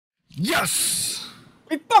Yes!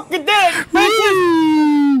 We fucking did it!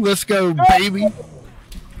 Woo! Let's go, baby.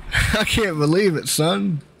 I can't believe it,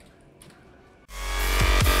 son.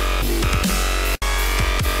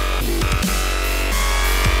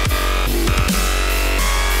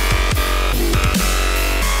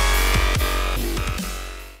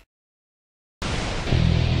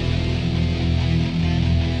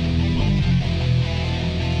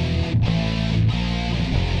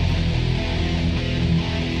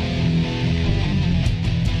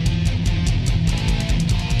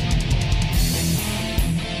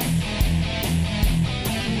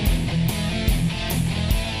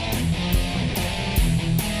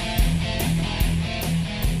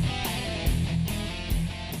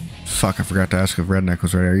 Fuck, I forgot to ask if Redneck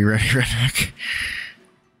was ready. Are you ready, Redneck?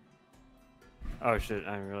 Oh shit,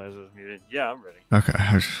 I didn't realize it was muted. Yeah, I'm ready. Okay.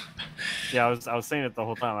 Yeah, I was saying it the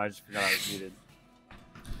whole time, I just forgot I was muted.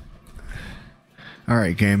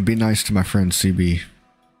 Alright, game, be nice to my friend CB.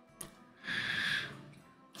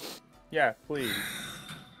 Yeah, please.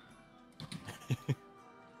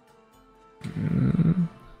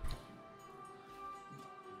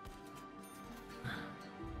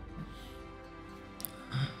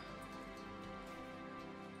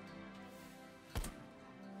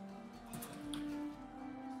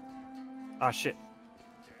 Ah, shit.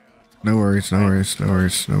 No worries, no worries, no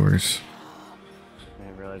worries, no worries. I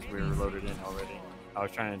didn't realize we were loaded in already. I was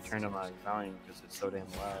trying to turn on my volume because it's so damn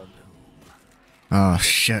loud. Oh,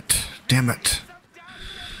 shit. Damn it.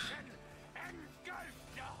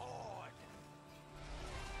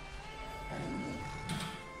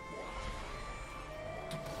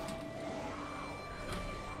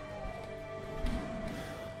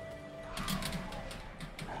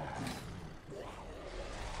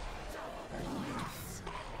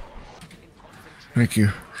 Thank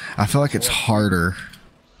you. I feel like it's harder.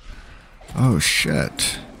 Oh,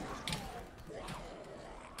 shit.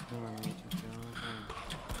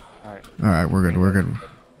 Alright, we're good, we're good.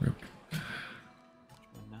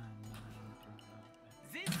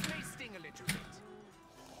 This may sting a little bit.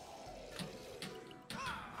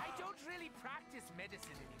 I don't really practice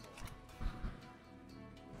medicine anymore.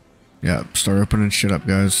 Yeah, start opening shit up,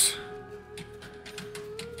 guys.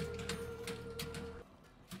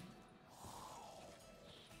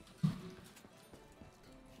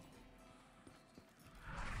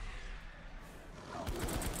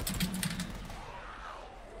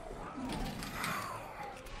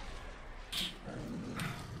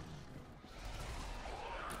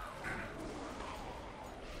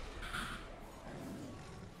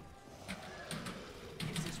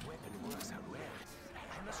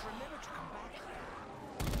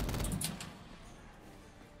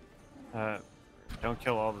 Don't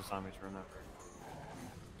kill all the zombies, remember.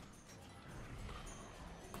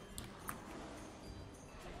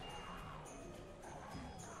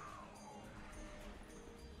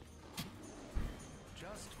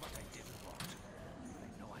 Just what I didn't want. I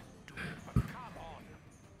know I'm doing it, but come on.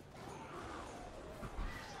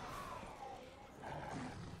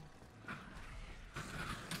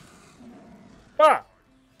 Ah!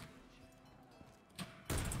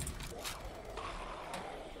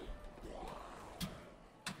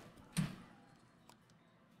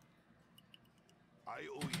 I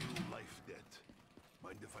owe you life debt.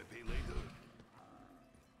 Mind if I pay later?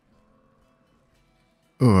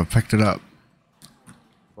 Oh, I picked it up.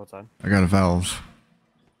 What's on? I got a valve.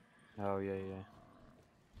 Oh, yeah, yeah.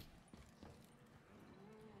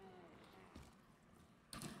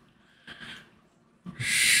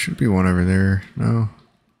 Should be one over there. No.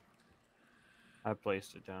 I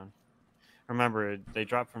placed it down. Remember, they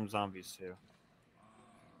drop from zombies too.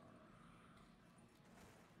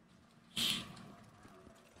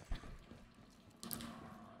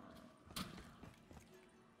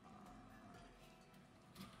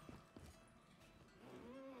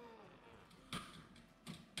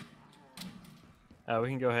 We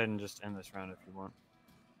can go ahead and just end this round if you want.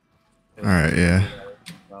 Alright, yeah.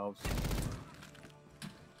 Valves.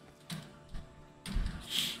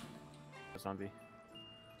 Zombie.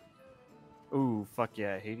 Ooh, fuck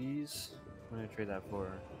yeah, Hades. What did I trade that for?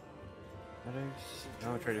 Medics? I'm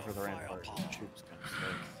gonna trade it for the Rampart. Troops kind of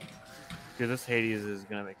stuff. Dude, this Hades is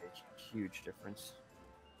gonna make a huge difference.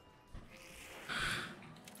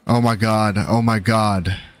 Oh my god. Oh my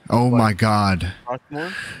god. Oh What? my god.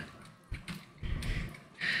 Frostmourne?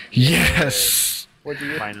 Yes! What do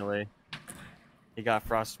you finally? He got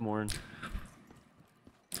Frostmourne.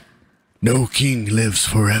 No king lives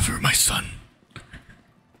forever, my son.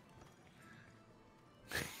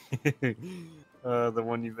 The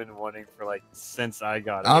one you've been wanting for like since I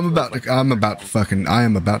got it. I am about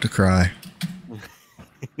to cry.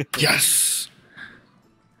 Yes.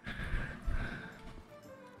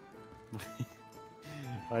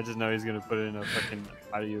 I just know he's gonna put it in a fucking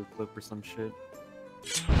audio clip or some shit.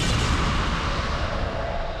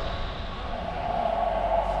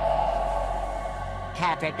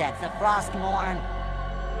 Captured that's the Frostmourne.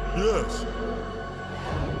 Yes.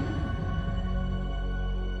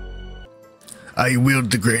 I wield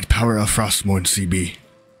the great power of Frostmourne, CB.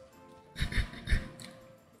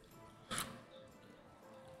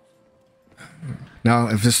 Now,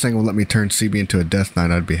 if this thing will let me turn CB into a Death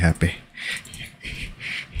Knight, I'd be happy.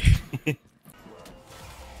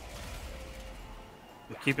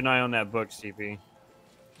 Keep an eye on that book, CP.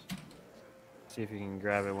 See if you can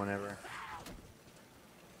grab it whenever.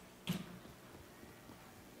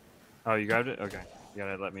 Oh, you grabbed it? Okay. You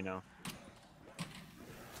gotta let me know.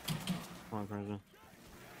 Come on, Crimson.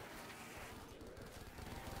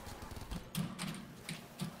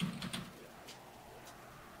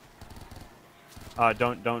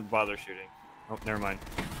 Don't bother shooting. Oh, never mind.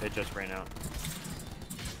 It just ran out.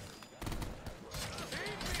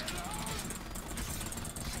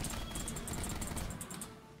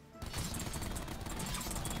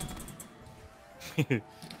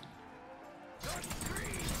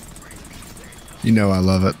 You know I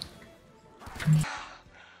love it.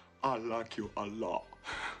 I like you a lot.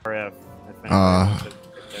 RF.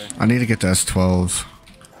 I need to get to S12.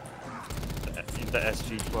 The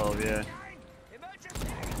SG-12, yeah.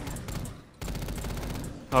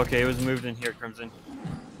 Okay, it was moved in here, Crimson.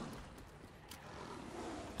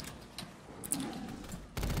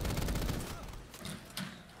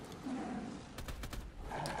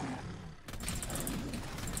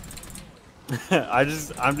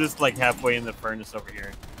 I'm just like halfway in the furnace over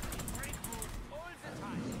here.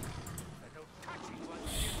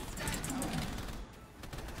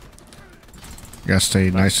 Gotta stay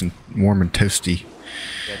nice and warm and toasty.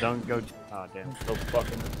 Yeah, don't go. Oh damn. So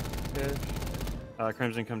fucking pissed.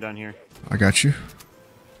 Crimson, come down here. I got you.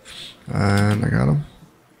 And I got him.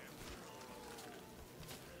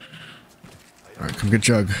 Alright, come get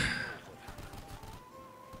Jug.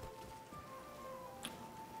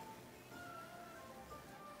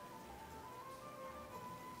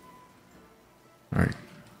 Alright.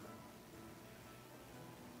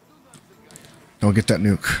 Don't get that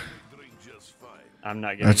nuke. I'm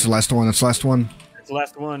not getting. That's the last one. That's the last one. That's the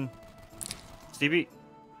last one. Stevie.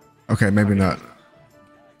 Okay, maybe not.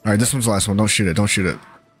 Alright, this one's the last one. Don't shoot it. Don't shoot it.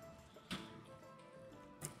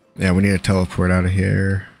 Yeah, we need to teleport out of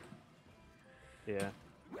here. Yeah.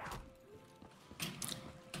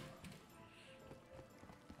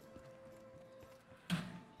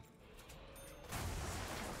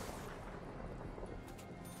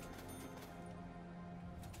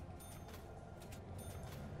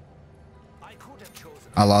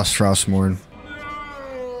 I lost Frostmourne.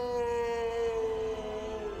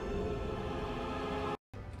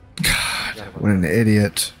 God, what an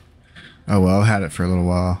idiot. Oh well, I had it for a little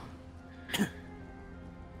while.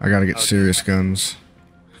 I gotta get serious guns.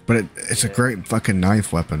 But it's a great fucking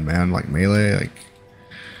knife weapon, man. Like melee, like...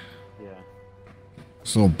 Yeah.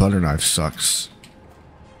 This little butter knife sucks.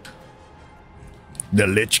 The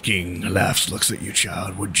Lich King laughs, looks at you,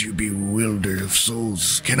 child. Would you bewildered of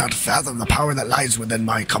souls? Cannot fathom the power that lies within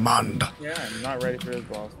my command. Yeah, I'm not ready for this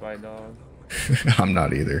boss fight, dog. I'm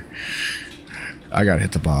not either. I gotta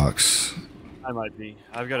hit the box. I might be.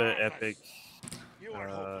 I've got an epic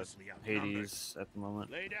Hades at the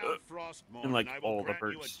moment. And like all the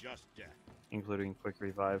perks, including quick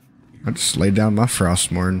revive. I just laid down my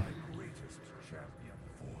Frostmourne.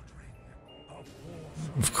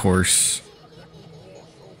 Of course.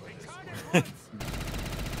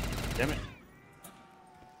 Damn it.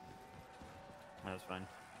 That's fine.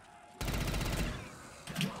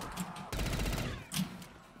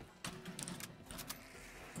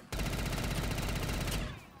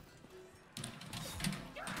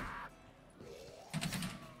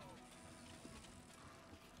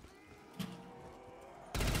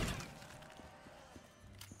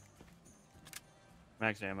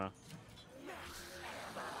 Max ammo.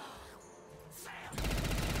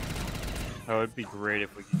 Oh, it'd be great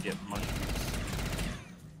if we could get mushrooms.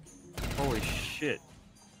 Holy shit.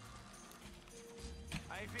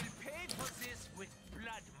 I will pay for this with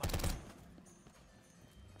blood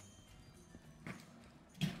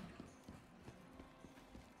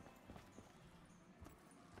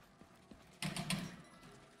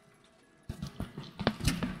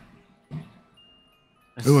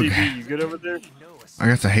money. Ooh, CB, you good over there? I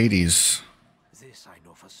got the Hades. This I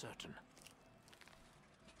know for certain.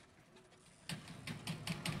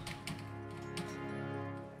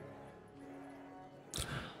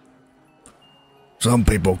 Some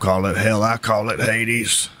people call it hell, I call it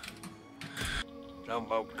Hades. Some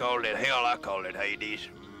folks call it hell, I call it Hades.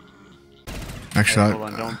 Actually, Hey,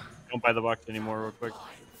 hold on, don't buy the box anymore real quick.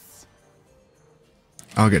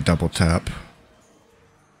 I'll get double tap.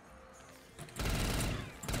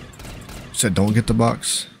 Said don't get the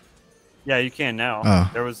box? Yeah, you can now.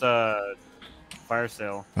 Oh. There was a fire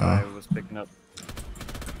sale Oh. I was picking up.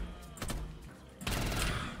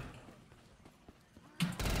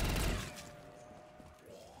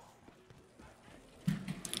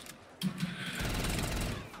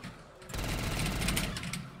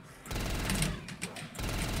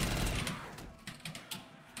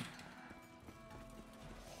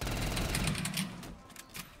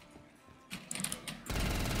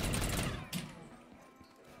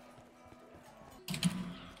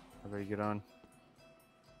 How do you get on?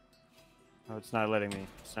 Oh, it's not letting me.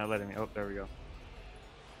 It's not letting me. Oh, there we go.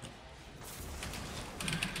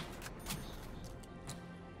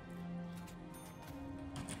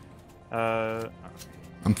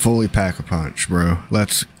 I'm fully pack-a-punch, bro.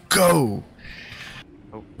 Let's go!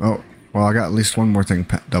 Oh, well, I got at least one more thing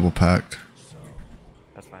double packed.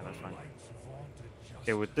 That's fine, that's fine.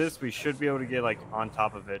 Okay, with this, we should be able to get, like, on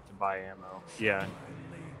top of it to buy ammo. Yeah.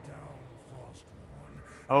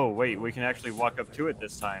 Oh, wait, we can actually walk up to it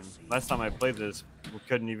this time. Last time I played this, we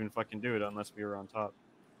couldn't even fucking do it unless we were on top.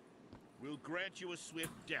 We'll grant you a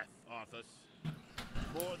swift death, Arthas.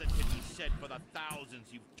 More than can be said for the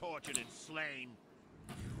thousands you've tortured and slain.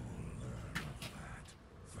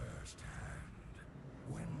 Firsthand.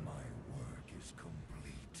 When my work is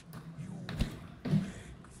complete, you will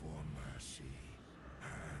beg for mercy,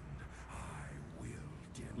 and I will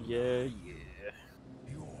deny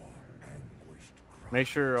your anguished cry Make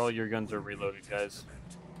sure all your guns are reloaded, guys.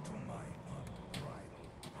 to my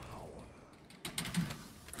unbridled power.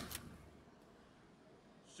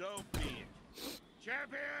 So be it.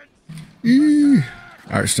 Champions!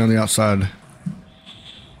 Alright, stay on the outside.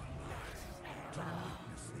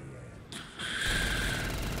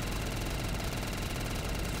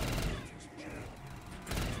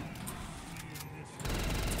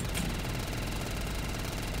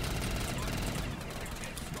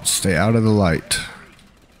 Stay out of the light.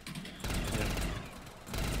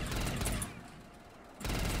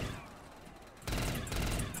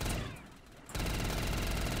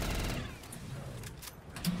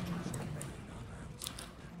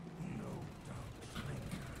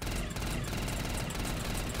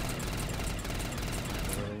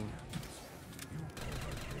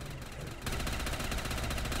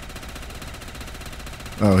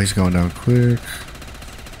 Oh, he's going down quick.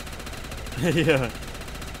 Yeah.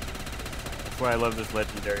 That's why I love this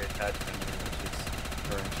legendary attachment, which is,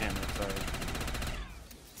 or enchantment, sorry.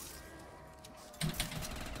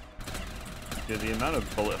 Dude, the amount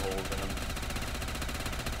of bullet holes in them.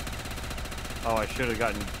 Oh, I should have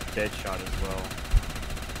gotten dead shot as well.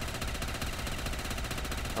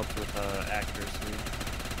 Helps with accuracy.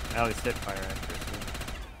 At least hit fire accuracy.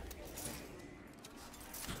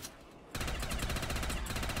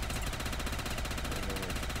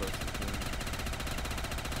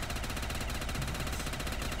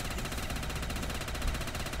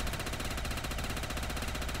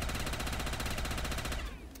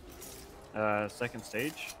 Second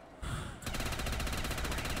stage?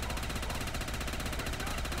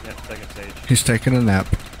 Yep, second stage. He's taking a nap.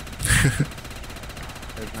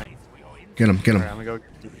 There's my... Get him, get him. Alright, I'm gonna go...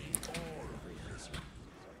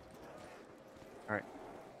 Alright.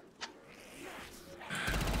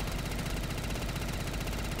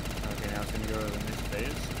 Okay, now it's gonna go to the next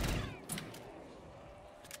phase.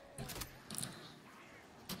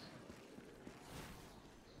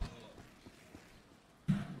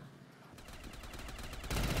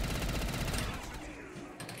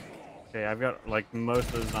 Okay, I've got like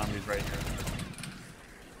most of the zombies right here.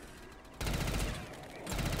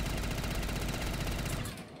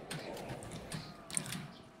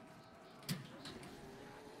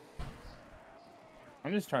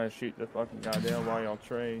 I'm just trying to shoot the fucking goddamn while y'all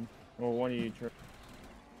trade. Well, one of you trade.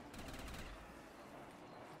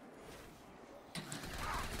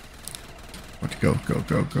 Let's go, go,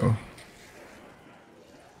 go, go.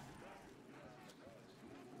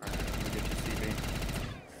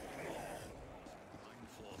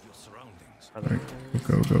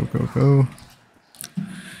 Go, go, go, go.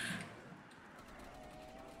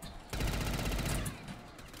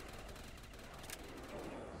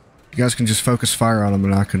 You guys can just focus fire on them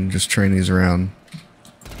and I can just train these around.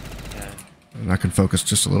 Yeah. And I can focus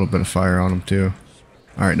just a little bit of fire on them too.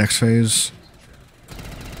 Alright, next phase.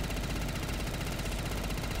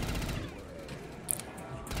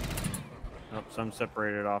 Nope, some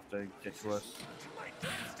separated off to get to us.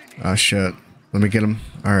 Oh shit. Let me get him.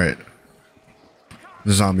 Alright.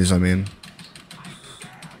 The zombies, I mean.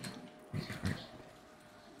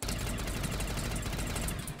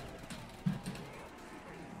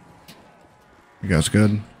 You guys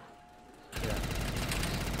good? Yeah.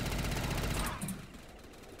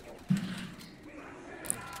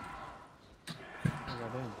 I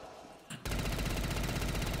got in.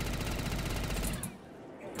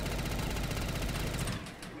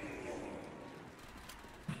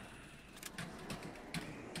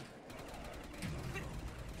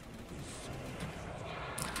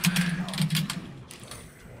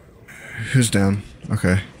 Who's down?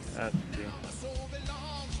 Okay. That's you.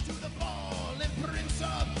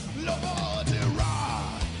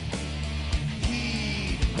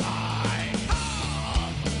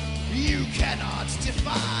 You cannot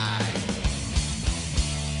defy.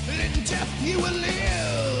 In death you will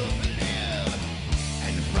live,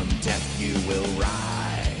 and from death you will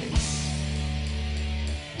rise.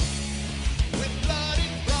 With blood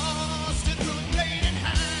and frost and ruin blade in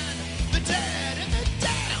hand, the dead and the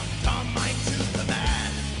damned come might to the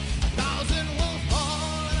man. 1,000 will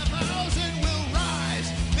fall and 1,000 will rise.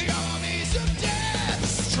 The armies of death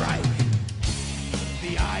strike.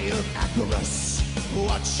 The eye of Acarus,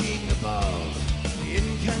 watching above.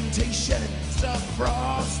 Incantations of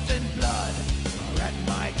frost and blood are at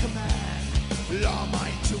my command. Law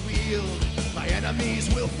might to wield, my enemies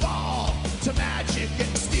will fall to magic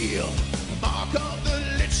and steel. The mark of the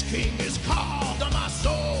Lich King is carved on my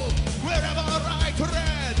soul. Wherever I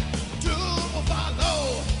tread, doom will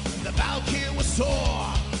follow. The Valkyr will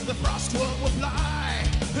soar, the frostworm will fly.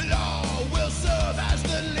 Law will serve as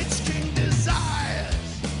the Lich King desires.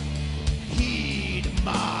 Heed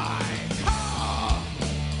my call,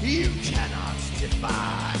 you cannot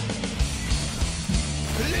defy.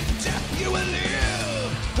 In death you will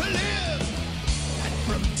live, and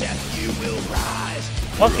from death you will rise.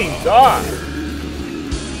 Fucking God!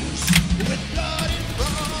 With blood and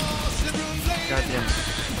frost and ruin blade in Goddamn.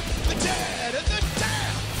 hand, the dead and the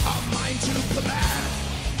damned are mine to command.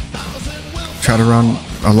 1,000 will Try to run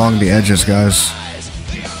along the edges, guys. rise.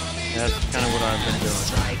 The armies That's of kind of what I've been doing.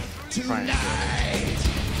 strike Trying to do it. tonight.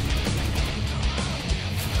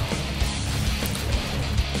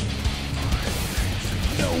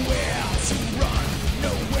 Nowhere to run,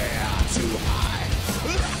 nowhere to hide.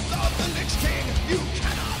 Wrath of the Lich King, you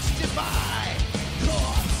cannot defy.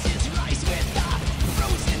 Corpses rise with a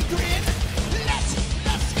frozen grin. Let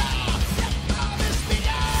the scar that promise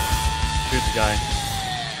begin. Shoot the guy.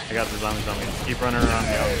 I got the zombies on me. Just keep running around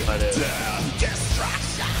the outside edge.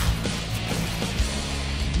 Destruction.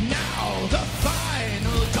 Now the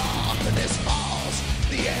final darkness falls.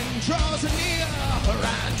 The end draws near,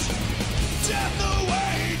 and death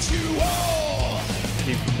awaits you all.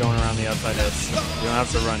 Keep going around the outside edge. You don't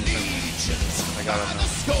have to run. I got it now.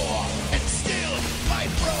 Score, and still my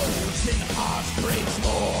frozen heart breaks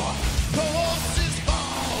more. Corpses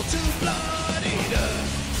fall to blood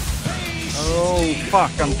eaters. Oh,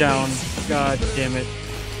 fuck, I'm down. God damn it.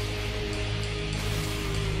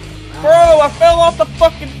 Bro, I fell off the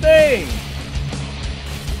fucking thing!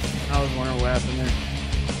 I was wondering what happened there.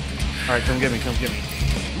 Alright, come get me, come get me.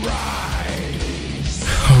 Rise,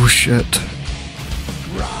 Oh shit.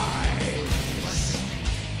 rise.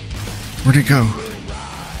 Where'd he go?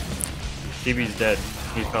 CB's dead.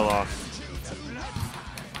 He fell off.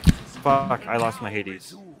 Fuck, I lost my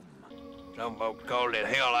Hades. Some folks call it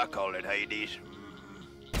hell, I call it Hades.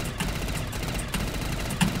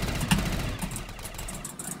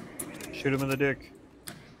 Shoot him in the dick.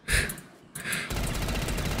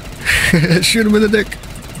 Shoot him in the dick.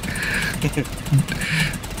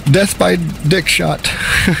 Death by dick shot.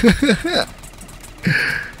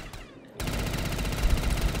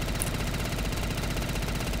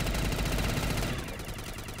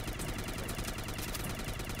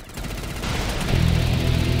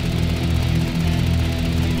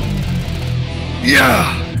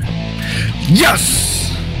 Yeah. Yes.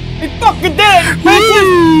 He fucking dead!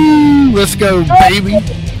 Woo! Let's go, baby.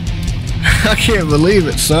 I can't believe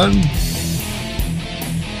it, son.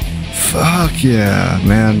 Fuck yeah,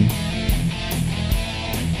 man.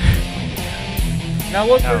 Now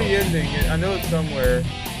look for the ending. I know it's somewhere.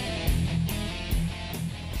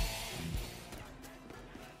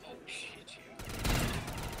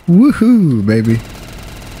 Woohoo, baby.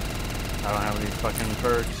 I don't have any fucking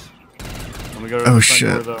perks. Let me go to Oh, the front shit.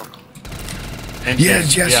 door, though. And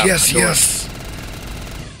Yes, yes, yeah, yes, front door. yes.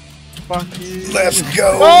 Fuck you. Let's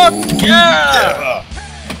go. Fuck yeah!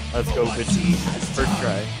 Let's go, bitch. First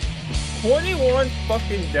try. 21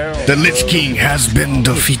 fucking down. The Lich bro. King has been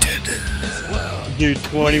defeated. Dude,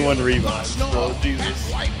 21 revives, bro.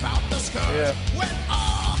 Jesus.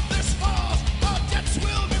 Yeah.